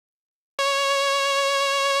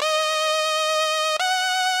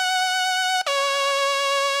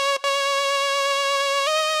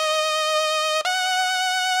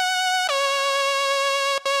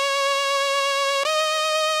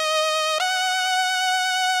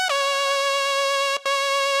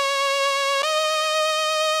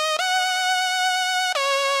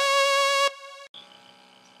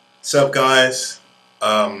What's up, guys?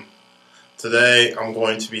 Um, Today I'm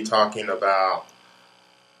going to be talking about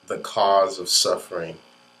the cause of suffering.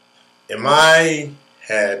 In my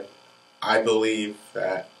head, I believe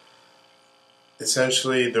that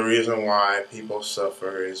essentially the reason why people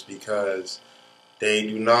suffer is because they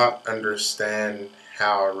do not understand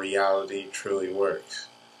how reality truly works.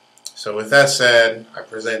 So with that said, I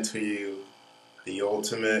present to you the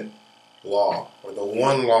ultimate law, or the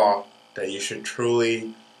one law that you should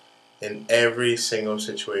truly, in every single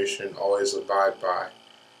situation, always abide by.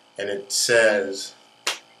 And it says,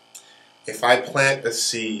 if I plant a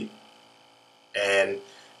seed and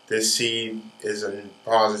this seed is a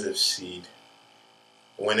positive seed,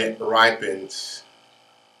 when it ripens,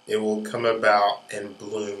 it will come about and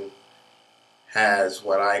bloom as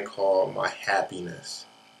what I call my happiness.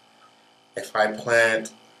 If I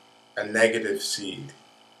plant a negative seed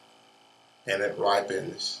and it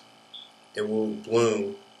ripens, it will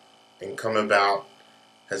bloom and come about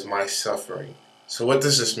as my suffering. So what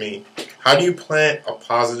does this mean? How do you plant a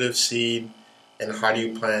positive seed and how do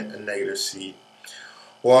you plant a negative seed?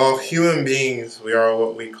 Well, human beings, we are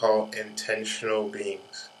what we call intentional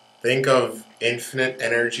beings. Think of infinite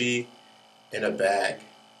energy in a bag.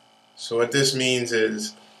 So what this means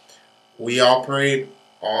is we operate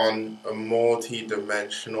on a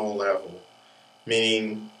multi-dimensional level,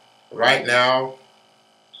 meaning right now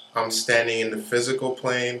I'm standing in the physical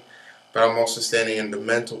plane, but I'm also standing in the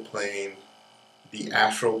mental plane, the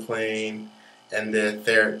astral plane, and the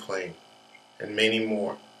etheric plane, and many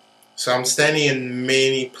more. So I'm standing in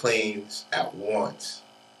many planes at once,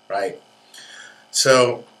 right?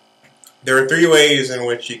 So there are three ways in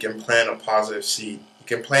which you can plant a positive seed. You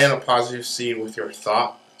can plant a positive seed with your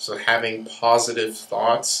thought, so having positive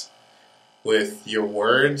thoughts with your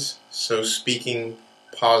words, so speaking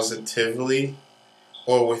positively,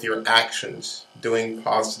 or with your actions, doing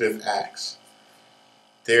positive acts.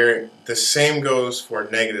 The same goes for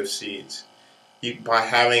negative seeds. By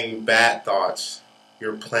having bad thoughts,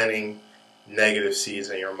 you're planting negative seeds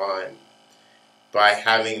in your mind. By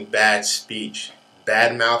having bad speech,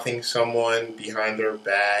 bad-mouthing someone behind their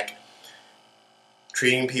back,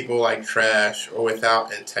 treating people like trash or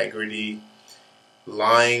without integrity,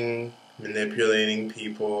 lying, manipulating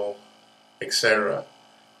people, etc.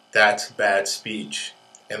 That's bad speech.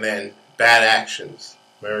 And then bad actions,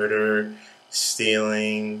 murder,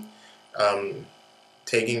 stealing,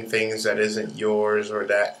 taking things that isn't yours or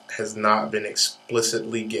that has not been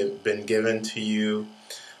explicitly been given to you,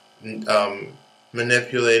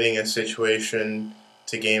 manipulating a situation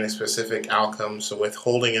to gain a specific outcome, so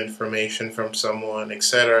withholding information from someone,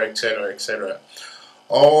 etc., etc., etc.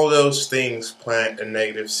 All those things plant a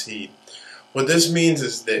negative seed. What this means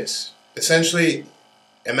is this. Essentially,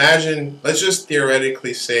 imagine, let's just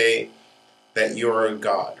theoretically say that you're a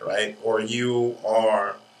god, right? Or you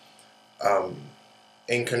are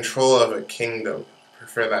in control of a kingdom. I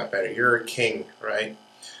prefer that better. You're a king, right?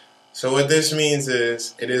 So what this means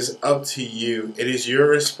is it is up to you. It is your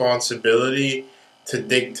responsibility to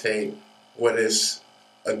dictate what is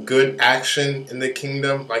a good action in the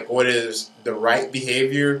kingdom, like what is the right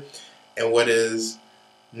behavior and what is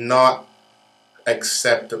not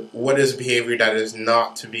acceptable, what is behavior that is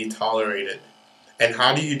not to be tolerated. And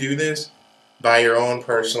how do you do this? By your own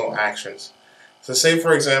personal actions. So say,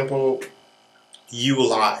 for example, you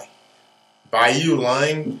lie. By you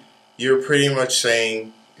lying, you're pretty much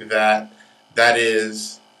saying that that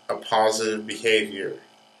is a positive behavior.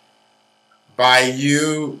 By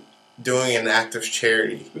you doing an act of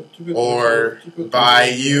charity, or by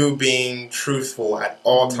you being truthful at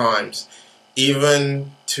all times,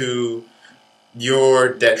 even to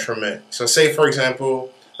your detriment. So say, for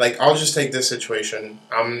example, like, I'll just take this situation.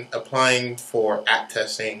 I'm applying for app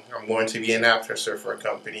testing. I'm going to be an app tester for a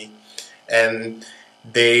company, and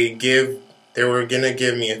they were gonna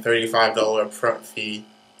give me a $35 upfront fee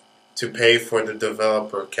to pay for the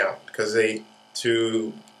developer account, because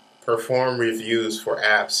to perform reviews for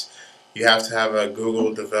apps, you have to have a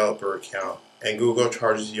Google developer account, and Google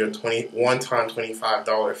charges you a one-time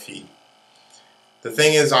 $25 fee. The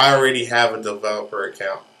thing is, I already have a developer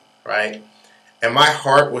account, right? And my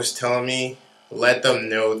heart was telling me, let them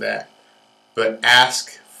know that, but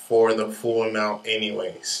ask for the full amount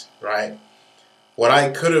anyways, right? What I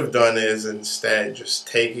could have done is instead just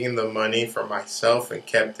taking the money for myself and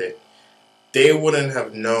kept it. They wouldn't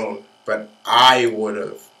have known, but I would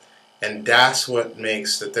have. And that's what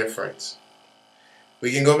makes the difference.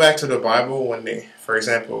 We can go back to the Bible when for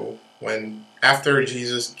example, after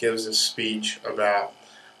Jesus gives a speech about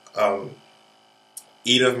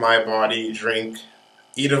eat of my body,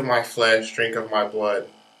 eat of my flesh, drink of my blood,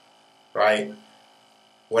 right?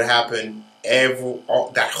 what happened.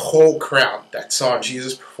 That whole crowd that saw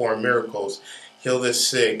Jesus perform miracles, heal the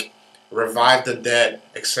sick, revive the dead,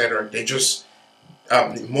 etc. They just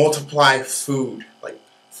multiply food, like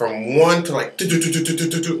from one to like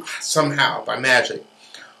somehow by magic.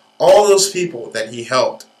 All those people that he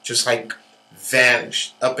helped just like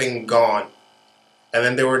vanished, up and gone. And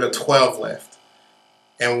then there were the 12 left.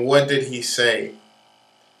 And what did he say?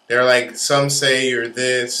 They're like, some say you're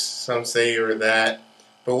this, some say you're that.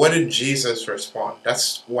 But what did Jesus respond?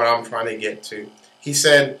 That's what I'm trying to get to. He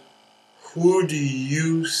said, who do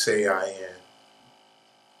you say I am?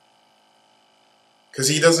 Because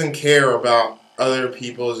he doesn't care about other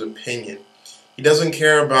people's opinion. He doesn't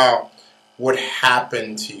care about what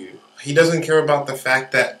happened to you. He doesn't care about the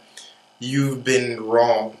fact that you've been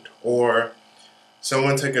wronged, or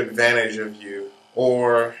someone took advantage of you,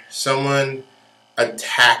 or someone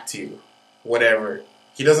attacked you, whatever.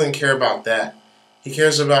 He doesn't care about that. He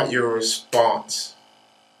cares about your response.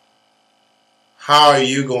 How are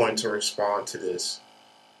you going to respond to this?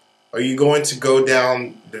 Are you going to go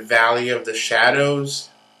down the valley of the shadows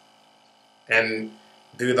and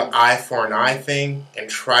do the eye for an eye thing and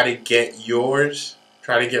try to get yours,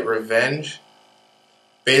 try to get revenge?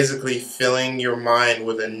 Basically filling your mind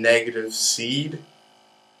with a negative seed?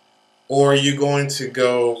 Or are you going to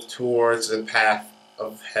go towards the path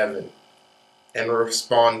of heaven and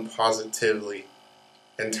respond positively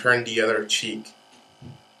and turn the other cheek?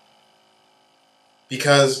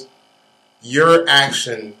 Because your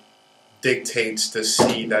action dictates the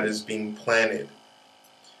seed that is being planted.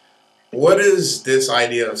 What is this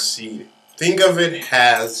idea of seed? Think of it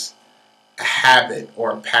as a habit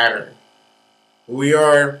or a pattern. We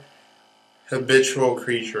are habitual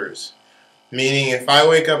creatures. Meaning, if I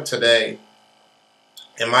wake up today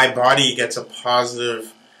and my body gets a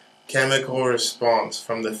positive chemical response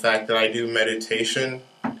from the fact that I do meditation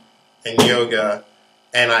and yoga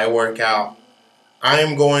and I work out, I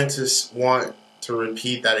am going to want to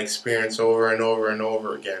repeat that experience over and over and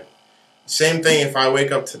over again. Same thing if I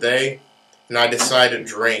wake up today and I decide to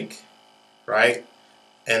drink, right?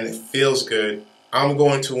 And it feels good. I'm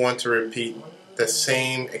going to want to repeat the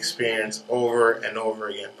same experience over and over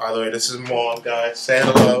again. By the way, this is Maul, guys. Say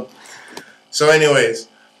hello. So anyways,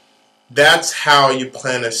 that's how you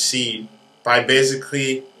plant a seed, by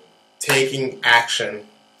basically taking action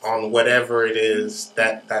on whatever it is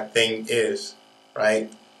that that thing is,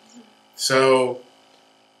 right? So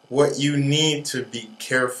what you need to be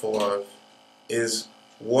careful of is,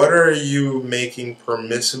 what are you making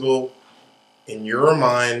permissible in your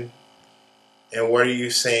mind, and what are you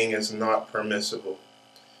saying is not permissible?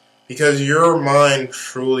 Because your mind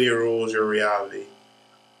truly rules your reality.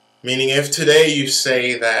 Meaning, if today you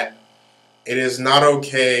say that it is not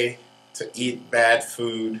okay to eat bad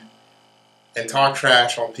food and talk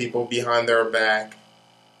trash on people behind their back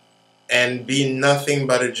and be nothing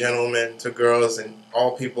but a gentleman to girls and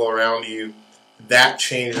all people around you, that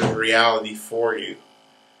changes reality for you.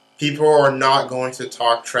 People are not going to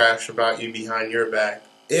talk trash about you behind your back.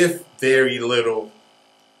 If very little,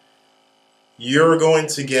 you're going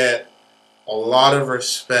to get a lot of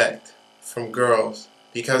respect from girls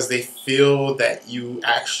because they feel that you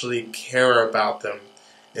actually care about them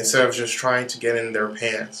instead of just trying to get in their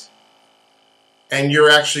pants. And you're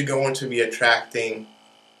actually going to be attracting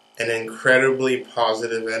an incredibly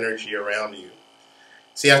positive energy around you.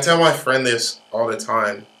 See, I tell my friend this all the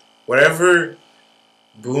time. Whatever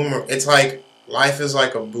it's like life is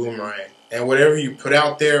like a boomerang. And whatever you put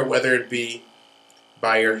out there, whether it be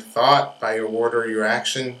by your thought, by your word, or your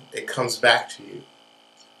action, it comes back to you.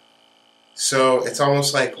 So it's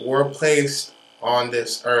almost like we're placed on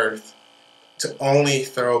this earth to only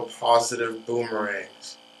throw positive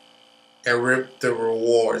boomerangs and reap the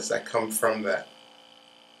rewards that come from that.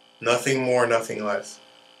 Nothing more, nothing less.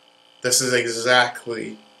 This is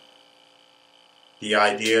exactly the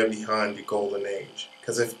idea behind the golden age.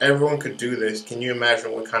 Because if everyone could do this, can you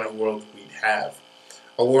imagine what kind of world we'd have?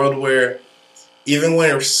 A world where even when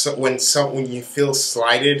you feel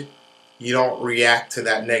slighted, you don't react to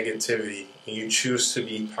that negativity and you choose to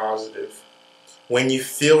be positive. When you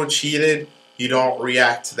feel cheated, you don't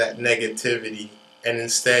react to that negativity and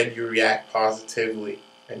instead you react positively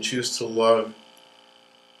and choose to love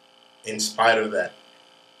in spite of that.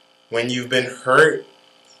 When you've been hurt,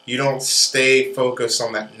 you don't stay focused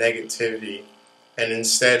on that negativity and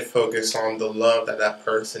instead focus on the love that that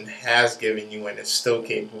person has given you and is still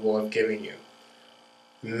capable of giving you.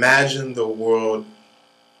 Imagine the world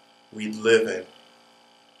we live in.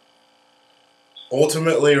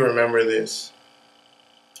 Ultimately, remember this.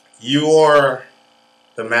 You are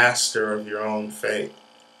the master of your own fate.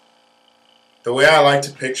 The way I like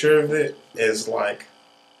to picture of it is like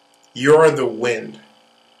you're the wind.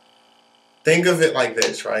 Think of it like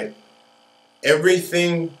this, right?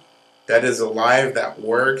 Everything that is alive that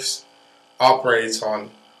works operates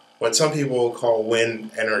on what some people call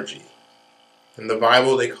wind energy. In the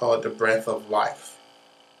Bible, they call it the breath of life.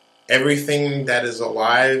 Everything that is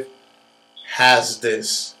alive has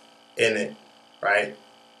this in it, right?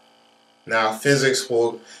 Now, physics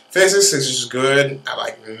is just good at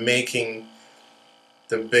like making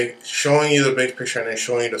showing you the big picture and then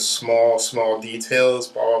showing you the small details,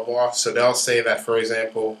 blah, blah, blah. So they'll say that, for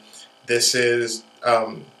example, this is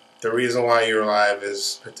the reason why you're alive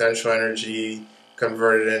is potential energy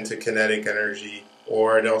converted into kinetic energy,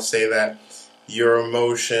 or they'll say that your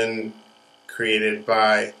emotion created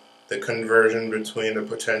by the conversion between the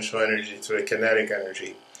potential energy to the kinetic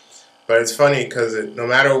energy. But it's funny because no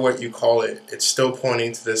matter what you call it, it's still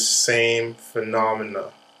pointing to the same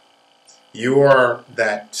phenomena. You are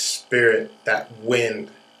that spirit, that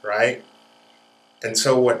wind, right? And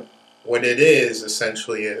so what it is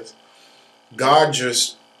essentially is God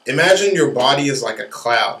just, imagine your body is like a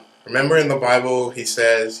cloud. Remember in the Bible he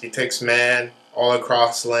says he takes man all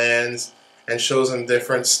across lands and shows him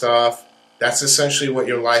different stuff. That's essentially what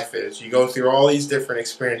your life is. You go through all these different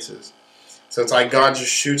experiences. So it's like God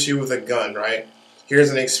just shoots you with a gun, right? Here's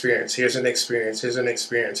an experience, here's an experience, here's an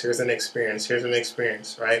experience, here's an experience, here's an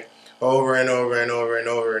experience, right? Over and over and over and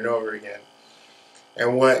over and over again.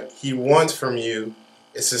 And what he wants from you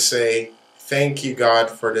is to say, thank you, God,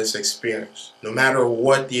 for this experience, no matter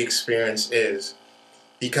what the experience is.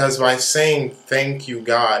 Because by saying thank you,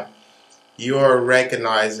 God, you are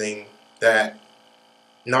recognizing that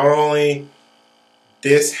not only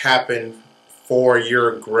this happened for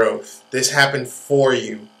your growth, this happened for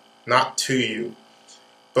you, not to you,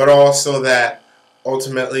 but also that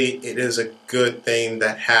ultimately it is a good thing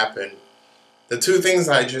that happened. The two things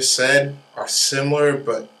I just said are similar,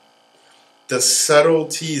 but the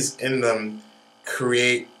subtleties in them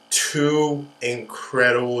create two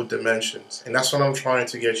incredible dimensions. And that's what I'm trying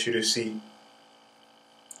to get you to see.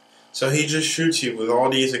 So he just shoots you with all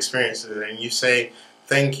these experiences and you say,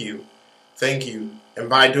 thank you, thank you. And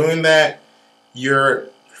by doing that, you're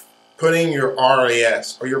putting your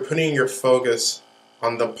RAS, or you're putting your focus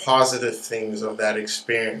on the positive things of that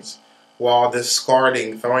experience while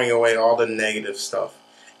discarding, throwing away all the negative stuff.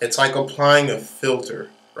 It's like applying a filter,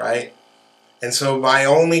 right? And so by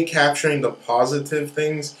only capturing the positive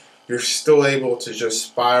things, you're still able to just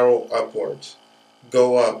spiral upwards,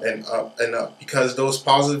 go up and up and up, because those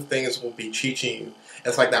positive things will be teaching you.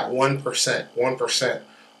 It's like that 1%, 1%,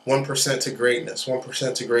 1% to greatness,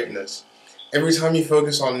 1% to greatness. Every time you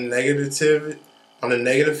focus on a negative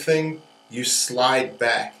thing, you slide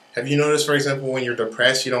back. Have you noticed, for example, when you're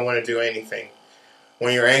depressed, you don't want to do anything?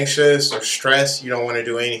 When you're anxious or stressed, you don't want to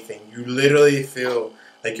do anything. You literally feel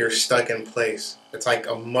like you're stuck in place. It's like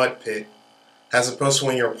a mud pit. As opposed to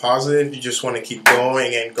when you're positive, you just want to keep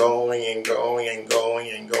going and going and going and going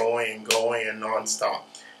and going and going and nonstop.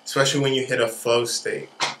 Especially when you hit a flow state.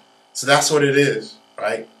 So that's what it is,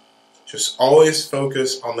 right? Just always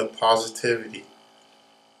focus on the positivity.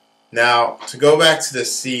 Now, to go back to the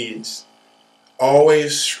seeds,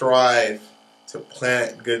 always strive to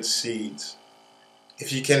plant good seeds.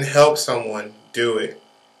 If you can help someone, do it.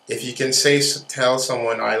 If you can tell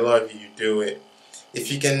someone, I love you, do it.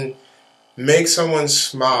 If you can make someone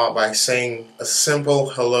smile by saying a simple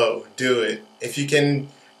hello, do it. If you can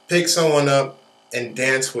pick someone up and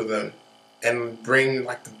dance with them and bring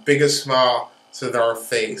like the biggest smile to their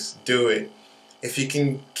face, do it. If you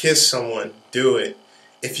can kiss someone, do it.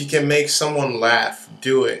 If you can make someone laugh,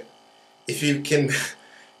 do it. If you can,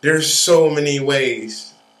 there's so many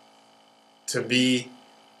ways to be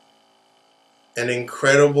an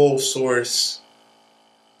incredible source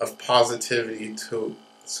of positivity to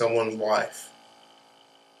someone's life.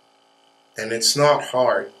 And it's not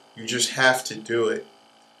hard. You just have to do it.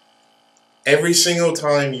 Every single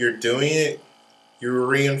time you're doing it, you're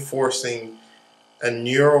reinforcing a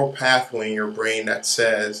neural pathway in your brain that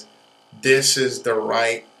says, this is the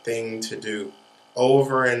right thing to do,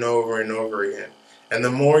 over and over and over again. And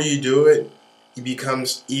the more you do it, it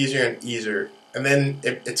becomes easier and easier. And then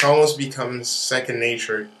it almost becomes second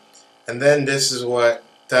nature. And then this is what,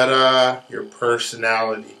 ta-da, your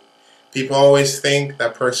personality. People always think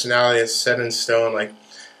that personality is set in stone, like,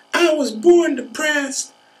 I was born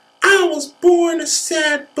depressed, I was born a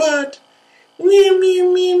sad butt, when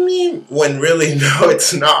really, no,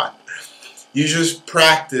 it's not. You just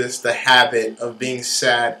practice the habit of being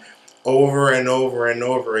sad over and over and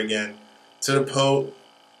over again to the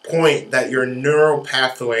point that your neural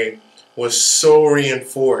pathway was so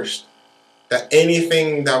reinforced that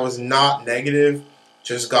anything that was not negative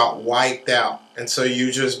just got wiped out. And so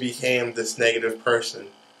you just became this negative person.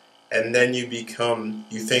 And then you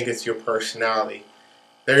think it's your personality.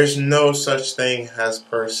 There's no such thing as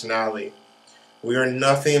personality. We are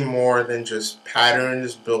nothing more than just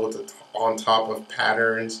patterns built on top of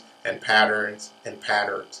patterns and patterns and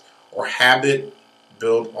patterns. Or habit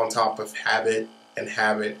built on top of habit and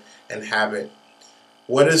habit and habit.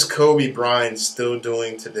 What is Kobe Bryant still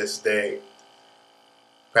doing to this day?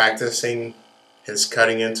 Practicing his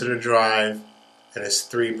cutting into the drive and his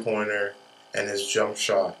three-pointer and his jump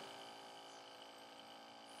shot.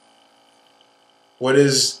 What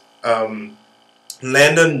is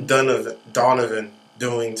Landon Donovan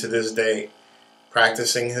doing to this day?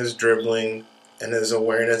 Practicing his dribbling and his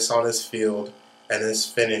awareness on his field and his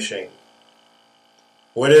finishing.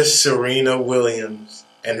 What is Serena Williams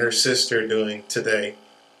and her sister doing today?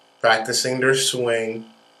 Practicing their swing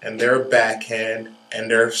and their backhand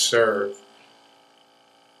and their serve.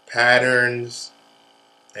 Patterns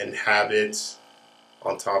and habits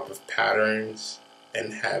on top of patterns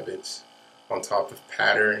and habits on top of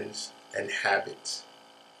patterns and habits.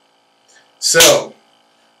 So,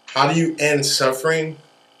 how do you end suffering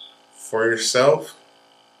for yourself?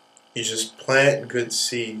 You just plant good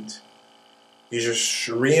seeds. You just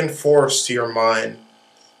reinforce to your mind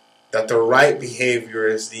that the right behavior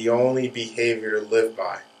is the only behavior to live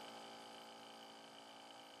by.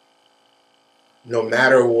 No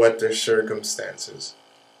matter what the circumstances,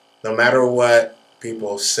 no matter what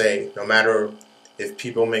people say, no matter if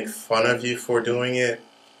people make fun of you for doing it,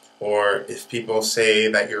 or if people say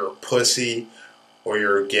that you're a pussy, or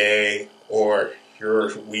you're gay, or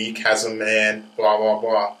you're weak as a man, blah, blah,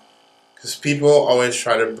 blah. Because people always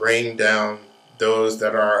try to bring down those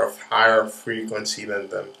that are of higher frequency than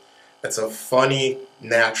them. It's a funny,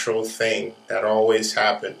 natural thing that always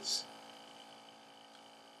happens.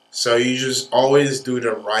 So you just always do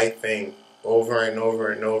the right thing over and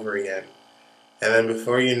over and over again. And then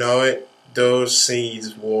before you know it, those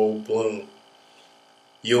seeds will bloom.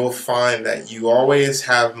 You'll find that you always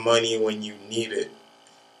have money when you need it.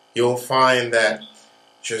 You'll find that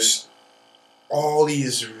just all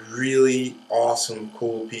these really awesome,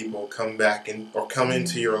 cool people come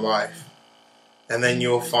into your life. And then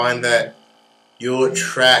you'll find that you'll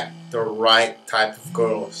attract the right type of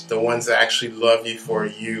girls, the ones that actually love you for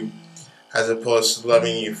you, as opposed to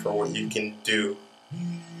loving you for what you can do.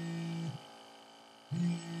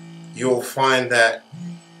 You'll find that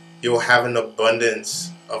you'll have an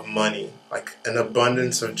abundance of money, like an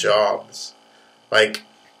abundance of jobs. Like,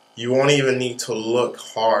 you won't even need to look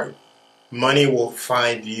hard. Money will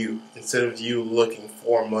find you instead of you looking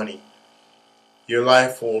for money. Your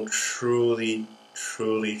life will truly,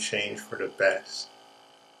 truly change for the best.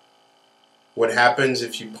 What happens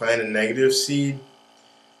if you plant a negative seed?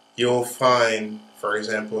 You'll find, for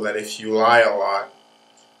example, that if you lie a lot,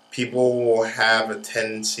 people will have a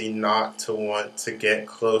tendency not to want to get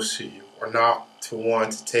close to you, or not to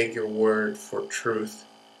want to take your word for truth.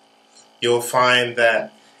 You'll find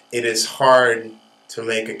that it is hard to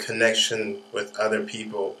make a connection with other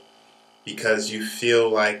people because you feel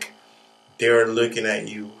like they're looking at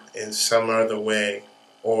you in some other way,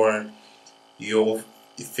 or you'll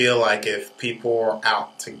feel like if people are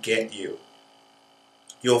out to get you.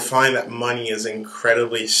 You'll find that money is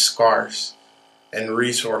incredibly scarce and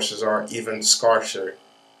resources are even scarcer.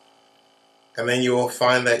 And then you will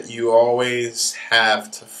find that you always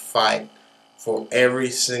have to fight for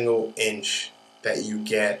every single inch that you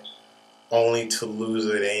get, only to lose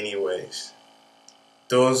it anyways.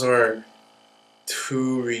 Those are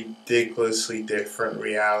two ridiculously different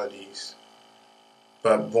realities,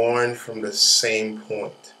 but born from the same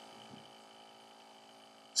point.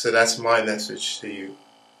 So that's my message to you.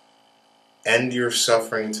 End your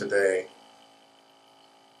suffering today.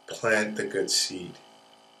 Plant the good seed.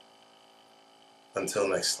 Until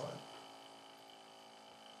next time.